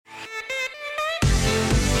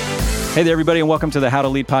Hey there, everybody, and welcome to the How to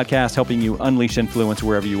Lead podcast, helping you unleash influence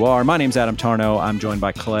wherever you are. My name's Adam Tarnow. I'm joined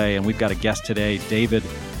by Clay, and we've got a guest today, David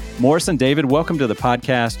Morrison. David, welcome to the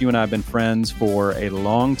podcast. You and I have been friends for a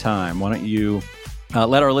long time. Why don't you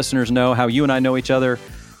let our listeners know how you and I know each other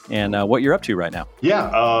and what you're up to right now?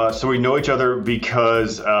 Yeah, so we know each other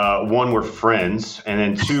because, one, we're friends, and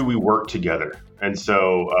then two, we work together. And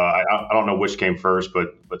so I don't know which came first,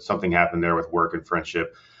 but something happened there with work and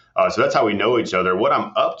friendship. So that's how we know each other. What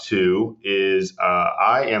I'm up to is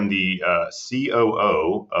I am the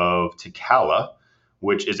COO of Tacala,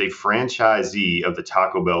 which is a franchisee of the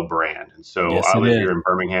Taco Bell brand. And so I live here in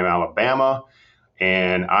Birmingham, Alabama,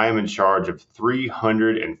 and I am in charge of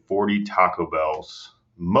 340 Taco Bells,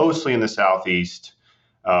 mostly in the Southeast,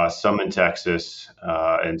 some in Texas.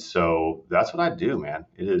 And so that's what I do, man.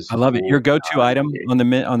 It is. I love it. Your go-to item on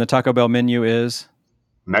the Taco Bell menu is?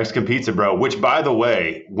 Mexican pizza, bro, which, by the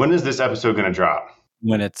way, when is this episode going to drop?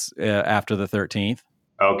 When it's after the 13th.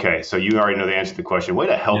 Okay, so you already know the answer to the question. Way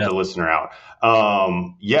to help the listener out.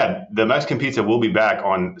 Yeah, the Mexican pizza will be back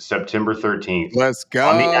on September 13th. Let's go.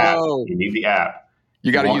 On the app. You need the app.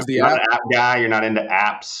 You got to use the app. app. You're not an app guy. You're not into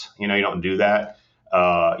apps. You don't do that.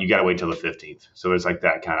 You got to wait till the 15th. So it's like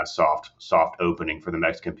that kind of soft opening for the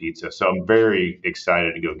Mexican pizza. So I'm very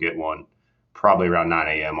excited to go get one. Probably around 9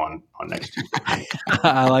 a.m. on next Tuesday.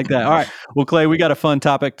 I like that. All right. Well, Clay, we got a fun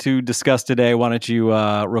topic to discuss today. Why don't you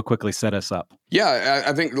real quickly set us up? Yeah,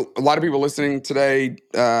 I think a lot of people listening today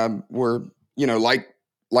were,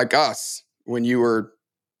 like us when you were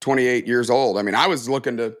 28 years old. I mean, I was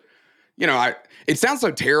looking to, it sounds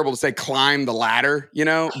so terrible to say climb the ladder,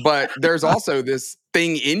 but there's also this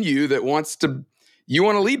thing in you that you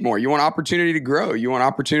want to lead more. You want opportunity to grow. You want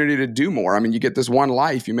opportunity to do more. I mean, you get this one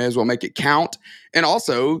life. You may as well make it count. And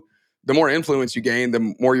also, the more influence you gain,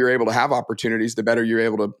 the more you're able to have opportunities, the better you're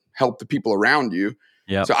able to help the people around you.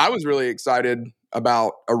 Yep. So I was really excited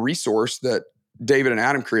about a resource that David and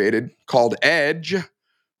Adam created called Edge,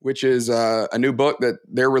 which is a new book that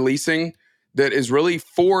they're releasing that is really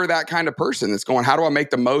for that kind of person that's going, how do I make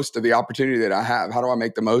the most of the opportunity that I have? How do I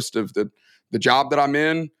make the most of the job that I'm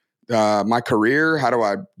in? My career, how do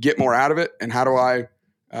I get more out of it? And how do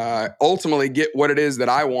I ultimately get what it is that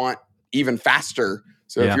I want even faster?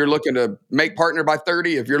 So if you're looking to make partner by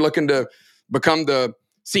 30, if you're looking to become the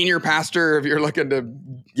senior pastor, if you're looking to,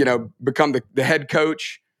 become the head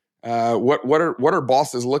coach, what are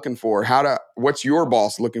bosses looking for? What's your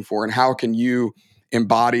boss looking for? And how can you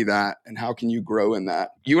embody that? And how can you grow in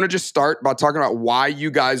that? You want to just start by talking about why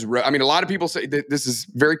you guys wrote? I mean, a lot of people say that this is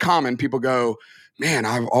very common. People go, man,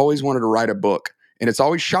 I've always wanted to write a book. And it's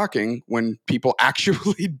always shocking when people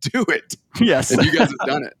actually do it. Yes. And you guys have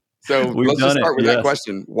done it. So let's just start with that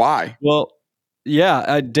question. Why? Well,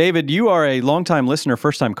 yeah, David, you are a longtime listener,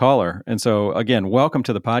 first-time caller. And so, again, welcome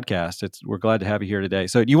to the podcast. We're glad to have you here today.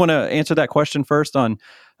 So do you want to answer that question first on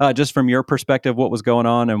just from your perspective, what was going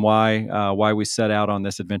on and why we set out on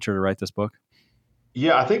this adventure to write this book?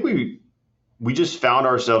 Yeah, I think we just found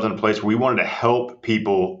ourselves in a place where we wanted to help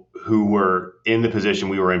people who were in the position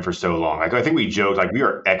we were in for so long. Like, I think we joked, like, we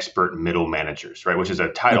are expert middle managers, right? Which is a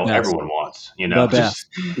title everyone wants,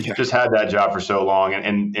 just had that job for so long.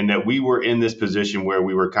 And that we were in this position where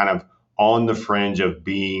we were kind of on the fringe of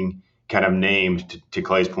being kind of named, to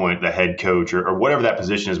Clay's point, the head coach or whatever that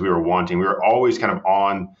position is we were wanting. We were always kind of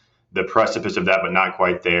on the precipice of that, but not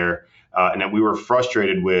quite there. And that we were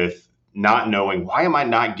frustrated with not knowing, why am I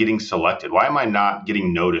not getting selected? Why am I not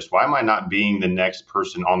getting noticed? Why am I not being the next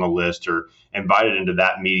person on the list or invited into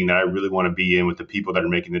that meeting that I really want to be in with the people that are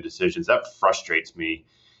making the decisions? That frustrates me.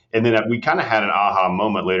 And then we kind of had an aha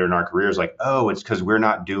moment later in our careers, like, oh, it's because we're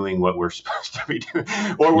not doing what we're supposed to be doing,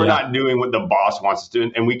 or we're not doing what the boss wants us to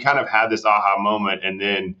do. And we kind of had this aha moment. And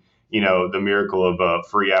then, the miracle of a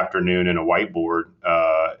free afternoon and a whiteboard,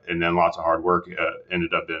 and then lots of hard work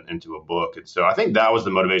ended up into a book. And so I think that was the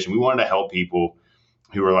motivation. We wanted to help people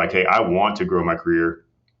who were like, hey, I want to grow my career.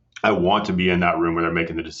 I want to be in that room where they're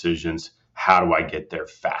making the decisions. How do I get there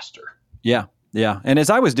faster? Yeah. Yeah. And as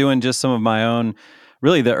I was doing just some of my own,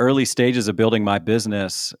 really the early stages of building my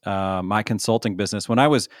business, my consulting business, when I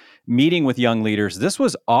was meeting with young leaders, this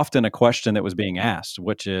was often a question that was being asked,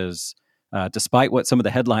 which is, despite what some of the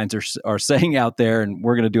headlines are saying out there, and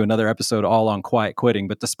we're going to do another episode all on quiet quitting,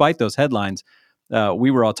 but despite those headlines,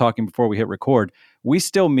 we were all talking before we hit record, we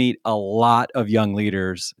still meet a lot of young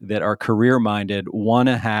leaders that are career-minded, want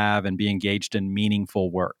to have and be engaged in meaningful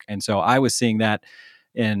work. And so I was seeing that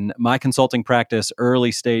in my consulting practice,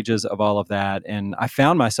 early stages of all of that. And I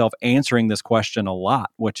found myself answering this question a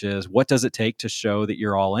lot, which is, what does it take to show that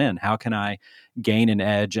you're all in? How can I gain an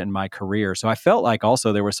edge in my career? So I felt like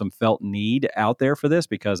also there was some felt need out there for this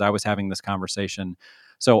because I was having this conversation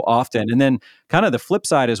so often. And then kind of the flip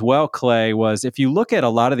side as well, Clay, was if you look at a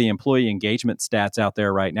lot of the employee engagement stats out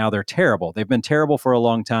there right now, they're terrible. They've been terrible for a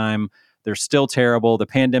long time. They're still terrible. The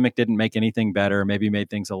pandemic didn't make anything better, maybe made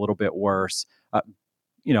things a little bit worse.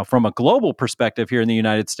 From a global perspective here in the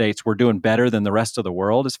United States, we're doing better than the rest of the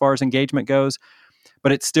world as far as engagement goes,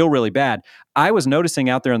 but it's still really bad. I was noticing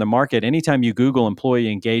out there in the market, anytime you Google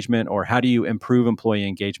employee engagement or how do you improve employee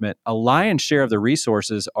engagement, a lion's share of the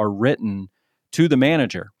resources are written to the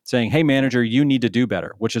manager saying, hey, manager, you need to do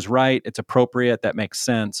better, which is right. It's appropriate. That makes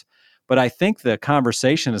sense. But I think the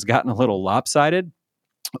conversation has gotten a little lopsided,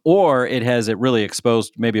 or it really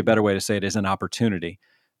exposed, maybe a better way to say it is, an opportunity.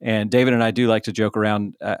 And David and I do like to joke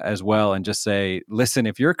around as well and just say, listen,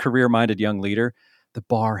 if you're a career-minded young leader, the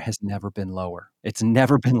bar has never been lower. It's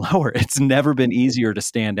never been lower. It's never been easier to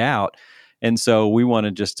stand out. And so we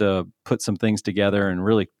wanted just to put some things together and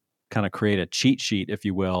really kind of create a cheat sheet, if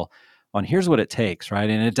you will, on here's what it takes, right?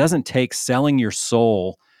 And it doesn't take selling your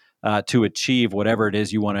soul to achieve whatever it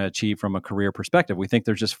is you want to achieve from a career perspective. We think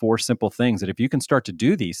there's just 4 simple things that if you can start to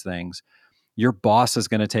do these things, your boss is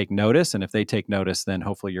going to take notice. And if they take notice, then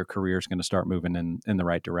hopefully your career is going to start moving in the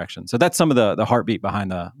right direction. So that's some of the heartbeat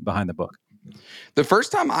behind the book. The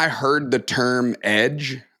first time I heard the term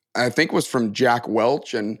edge, I think was from Jack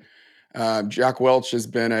Welch. And Jack Welch has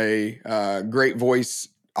been a great voice,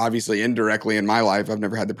 obviously indirectly in my life. I've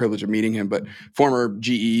never had the privilege of meeting him, but former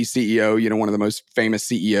GE CEO, one of the most famous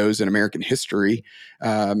CEOs in American history.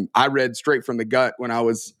 I read Straight from the Gut when I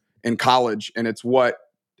was in college, and it's what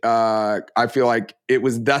I feel like it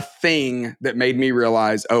was the thing that made me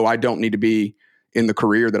realize, I don't need to be in the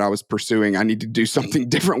career that I was pursuing. I need to do something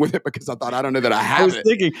different with it because I thought, I don't know that I have it. I was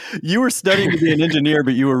thinking you were studying to be an engineer,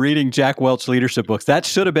 but you were reading Jack Welch leadership books. That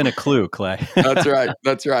should have been a clue, Clay. That's right.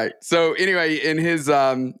 That's right. So anyway, in his,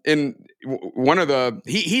 in one of the,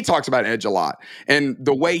 he talks about edge a lot. And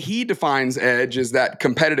the way he defines edge is that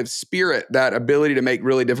competitive spirit, that ability to make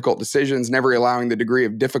really difficult decisions, never allowing the degree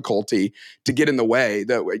of difficulty to get in the way.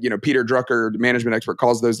 That, Peter Drucker, the management expert,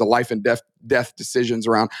 calls those the life and death decisions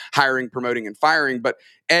around hiring, promoting, and firing. But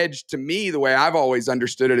edge, to me, the way I've always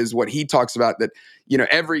understood it is what he talks about, that,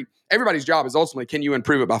 everybody's job is ultimately, can you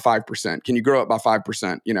improve it by 5%? Can you grow it by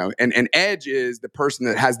 5%? And edge is the person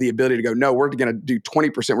that has the ability to go, no, we're going to do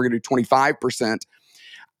 20%. We're going to do 25%.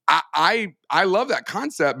 I love that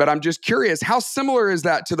concept, but I'm just curious, how similar is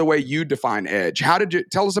that to the way you define edge? How did you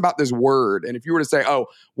tell us about this word? And if you were to say,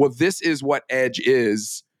 this is what edge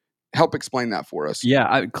is, help explain that for us.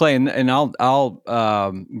 Yeah, Clay, and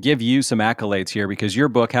I'll give you some accolades here, because your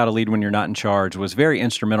book, How to Lead When You're Not in Charge, was very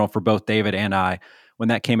instrumental for both David and I when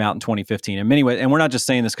that came out in 2015. In many ways, and we're not just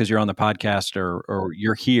saying this because you're on the podcast or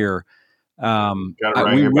you're here. Got it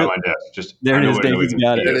right here by my desk. Just there it is. David's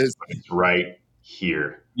got it. It's right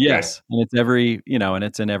here. Yes, okay. And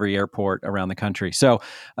it's in every airport around the country. So,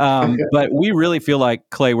 but we really feel like,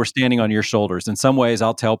 Clay, we're standing on your shoulders. In some ways,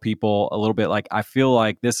 I'll tell people a little bit like, I feel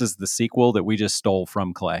like this is the sequel that we just stole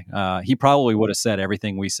from Clay. He probably would have said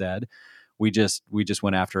everything we said. We just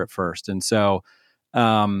went after it first. And so,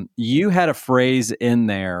 you had a phrase in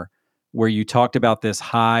there where you talked about this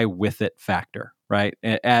high with it factor, right?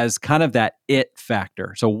 As kind of that it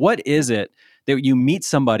factor. So what is it that you meet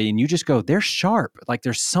somebody and you just go, they're sharp. Like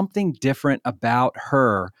there's something different about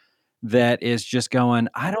her that is just going,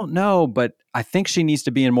 I don't know, but I think she needs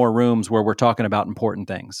to be in more rooms where we're talking about important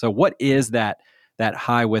things. So what is that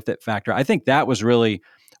high with it factor? I think that was really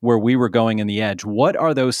where we were going in the edge. What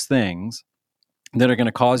are those things that are going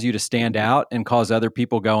to cause you to stand out and cause other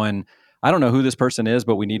people going, I don't know who this person is,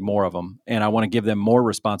 but we need more of them. And I want to give them more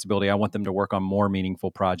responsibility. I want them to work on more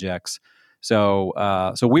meaningful projects. So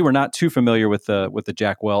we were not too familiar with the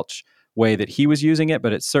Jack Welch way that he was using it,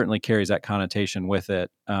 but it certainly carries that connotation with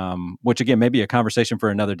it, which again, may be a conversation for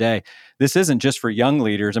another day. This isn't just for young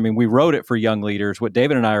leaders. I mean, we wrote it for young leaders. What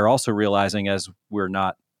David and I are also realizing, as we're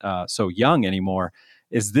not so young anymore,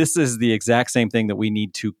 is this is the exact same thing that we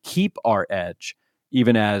need to keep our edge,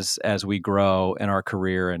 even as we grow in our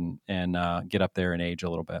career and get up there in age a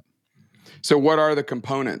little bit. So what are the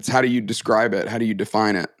components? How do you describe it? How do you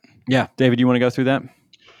define it? Yeah. David, you want to go through that?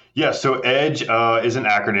 Yeah. So EDGE is an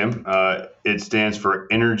acronym. It stands for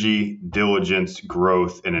Energy, Diligence,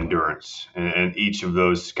 Growth, and Endurance. And each of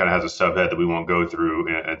those kind of has a subhead that we won't go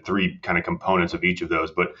through, and 3 kind of components of each of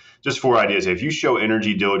those. But just 4 ideas. If you show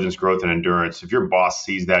energy, diligence, growth, and endurance, if your boss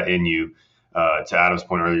sees that in you, To Adam's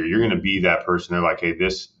point earlier, you're going to be that person. They're like, hey,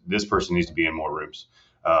 this person needs to be in more rooms.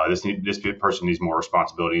 This person needs more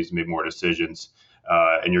responsibility, needs to make more decisions,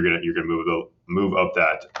 and you're gonna move up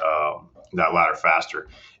that ladder faster.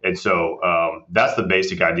 And so that's the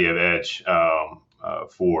basic idea of Edge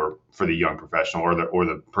for the young professional or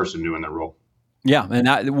the person new in the role. Yeah,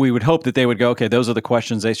 and we would hope that they would go, okay, those are the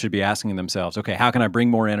questions they should be asking themselves. Okay, how can I bring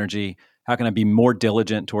more energy? How can I be more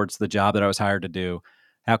diligent towards the job that I was hired to do?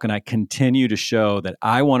 How can I continue to show that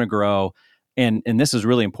I want to grow? And this is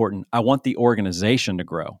really important. I want the organization to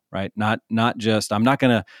grow, right? Not just, I'm not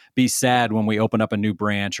going to be sad when we open up a new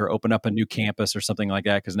branch or open up a new campus or something like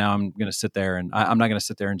that, because now I'm going to sit there and I'm not going to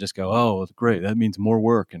sit there and just go, oh, great, that means more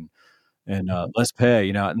work and less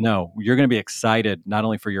pay. No, you're going to be excited not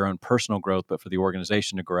only for your own personal growth, but for the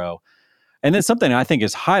organization to grow. And then something I think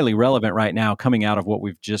is highly relevant right now, coming out of what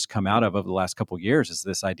we've just come out of over the last couple of years, is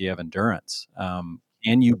this idea of endurance.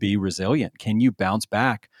 Can you be resilient? Can you bounce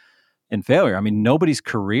back in failure? I mean, nobody's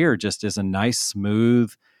career just is a nice,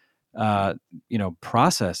 smooth,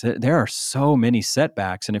 process. There are so many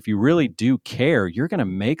setbacks, and if you really do care, you're going to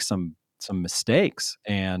make some mistakes.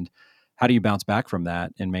 And how do you bounce back from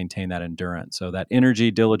that and maintain that endurance? So that energy,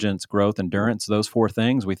 diligence, growth, endurance, those four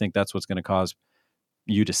things, we think that's what's going to cause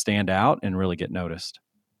you to stand out and really get noticed.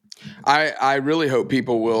 I really hope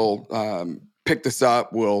people will pick this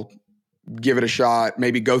up, will give it a shot,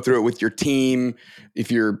 maybe go through it with your team.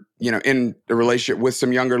 If you're, in a relationship with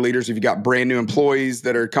some younger leaders, if you got brand new employees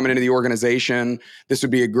that are coming into the organization, this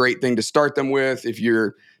would be a great thing to start them with. If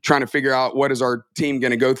you're trying to figure out what is our team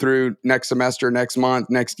going to go through next semester, next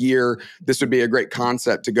month, next year, this would be a great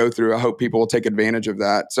concept to go through. I hope people will take advantage of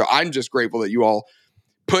that. So I'm just grateful that you all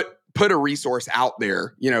put a resource out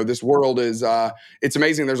there. This world is, it's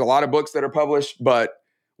amazing. There's a lot of books that are published, but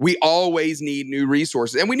we always need new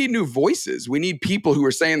resources and we need new voices. We need people who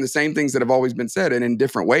are saying the same things that have always been said and in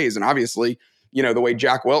different ways. And obviously, the way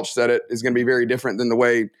Jack Welch said it is going to be very different than the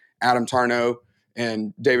way Adam Tarnow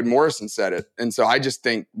and David Morrison said it. And so I just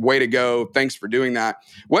think, way to go. Thanks for doing that.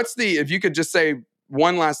 If you could just say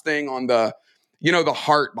one last thing on the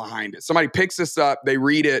heart behind it. Somebody picks this up, they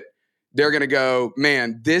read it, they're going to go,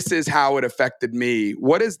 man, this is how it affected me.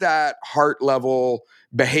 What is that heart level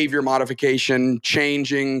behavior modification,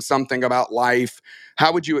 changing something about life?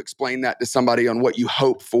 How would you explain that to somebody on what you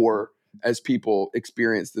hope for as people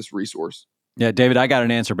experience this resource? Yeah, David, I got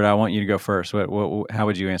an answer, but I want you to go first. How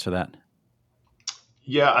would you answer that?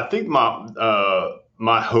 Yeah, I think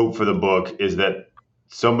my hope for the book is that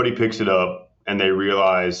somebody picks it up and they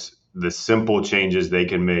realize the simple changes they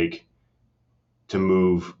can make to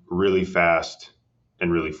move really fast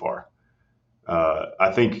and really far.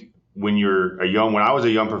 I think when I was a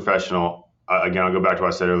young professional, again, I'll go back to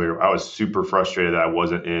what I said earlier. I was super frustrated that I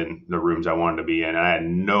wasn't in the rooms I wanted to be in. And I had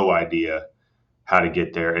no idea how to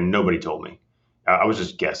get there, and nobody told me. I was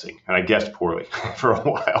just guessing, and I guessed poorly for a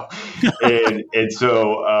while. and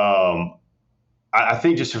so I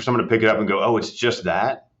think just for someone to pick it up and go, oh, it's just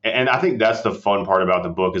that. And I think that's the fun part about the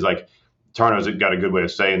book is like, Tarnow's got a good way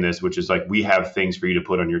of saying this, which is like, we have things for you to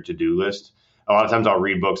put on your to-do list. A lot of times I'll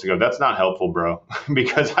read books and go, that's not helpful, bro,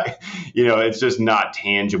 because it's just not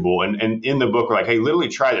tangible. And in the book, we're like, hey, literally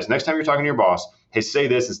try this. Next time you're talking to your boss, hey, say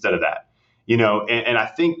this instead of that, and I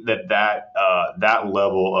think that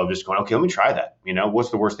level of just going, okay, let me try that.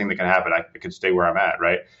 What's the worst thing that can happen? I could stay where I'm at,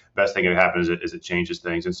 right? Best thing that can happen is it changes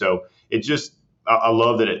things. And so it just, I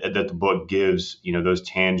love that the book gives, those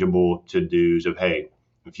tangible to-dos of, hey,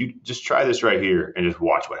 if you just try this right here and just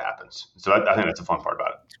watch what happens. So I think that's the fun part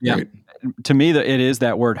about it. Yeah. Right. To me, it is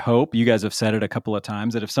that word hope. You guys have said it a couple of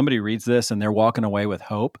times that if somebody reads this and they're walking away with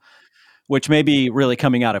hope, which may be really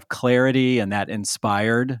coming out of clarity and that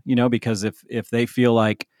inspired, because if they feel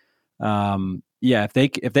like,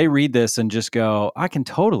 if they read this and just go, I can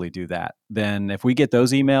totally do that. Then if we get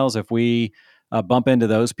those emails, if we bump into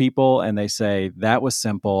those people and they say, that was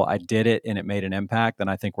simple, I did it and it made an impact, then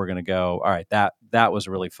I think we're going to go, all right, that was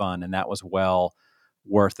really fun and that was well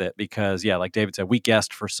worth it. Because like David said, we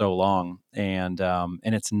guessed for so long and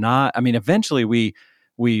it's not, eventually we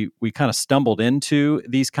kind of stumbled into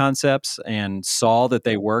these concepts and saw that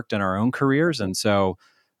they worked in our own careers. And so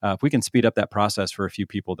if we can speed up that process for a few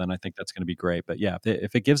people, then I think that's going to be great. But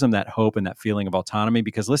if it gives them that hope and that feeling of autonomy,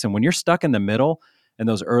 because listen, when you're stuck in the middle in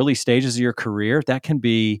those early stages of your career, that can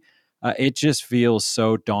be, it just feels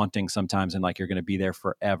so daunting sometimes and like you're going to be there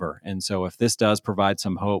forever. And so if this does provide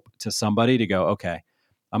some hope to somebody to go, okay,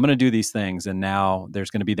 I'm going to do these things and now there's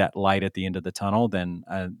going to be that light at the end of the tunnel, then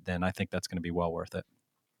I think that's going to be well worth it.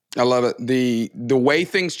 I love it. The way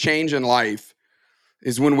things change in life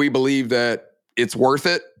is when we believe that it's worth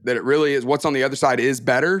it, that it really is, what's on the other side is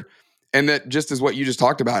better. And that just as what you just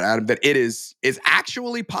talked about, Adam, that it's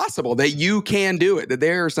actually possible that you can do it, that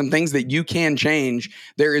there are some things that you can change.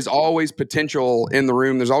 There is always potential in the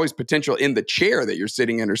room. There's always potential in the chair that you're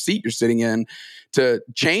sitting in or seat you're sitting in to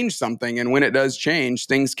change something. And when it does change,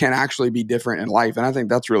 things can actually be different in life. And I think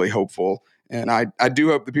that's really hopeful. And I do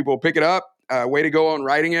hope that people will pick it up. Way to go on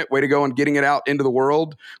writing it. Way to go on getting it out into the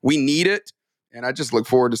world. We need it. And I just look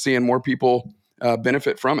forward to seeing more people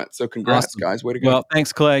benefit from it. So congrats, guys. Way to go. Well,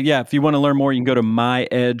 thanks, Clay. Yeah, if you want to learn more, you can go to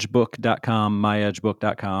myedgebook.com,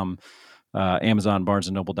 myedgebook.com, Amazon,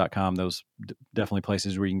 barnesandnoble.com. Those definitely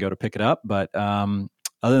places where you can go to pick it up. But other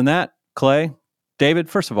than that, Clay, David,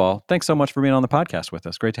 first of all, thanks so much for being on the podcast with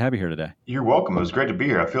us. Great to have you here today. You're welcome. It was great to be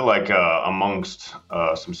here. I feel like amongst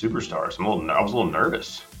some superstars, I was a little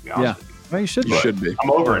nervous, to be honest with you. Well, you should be. You should be. I'm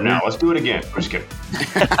over it now. Let's do it again. I'm just kidding.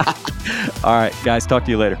 All right, guys, talk to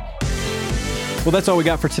you later. Well, that's all we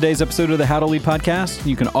got for today's episode of the How to Lead podcast.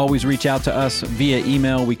 You can always reach out to us via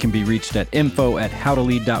email. We can be reached at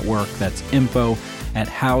info@howtolead.work. That's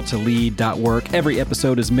info@howtolead.work. Every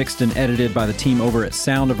episode is mixed and edited by the team over at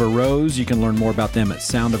Sound of a Rose. You can learn more about them at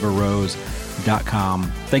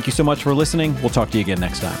soundofarose.com. Thank you so much for listening. We'll talk to you again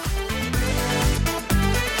next time.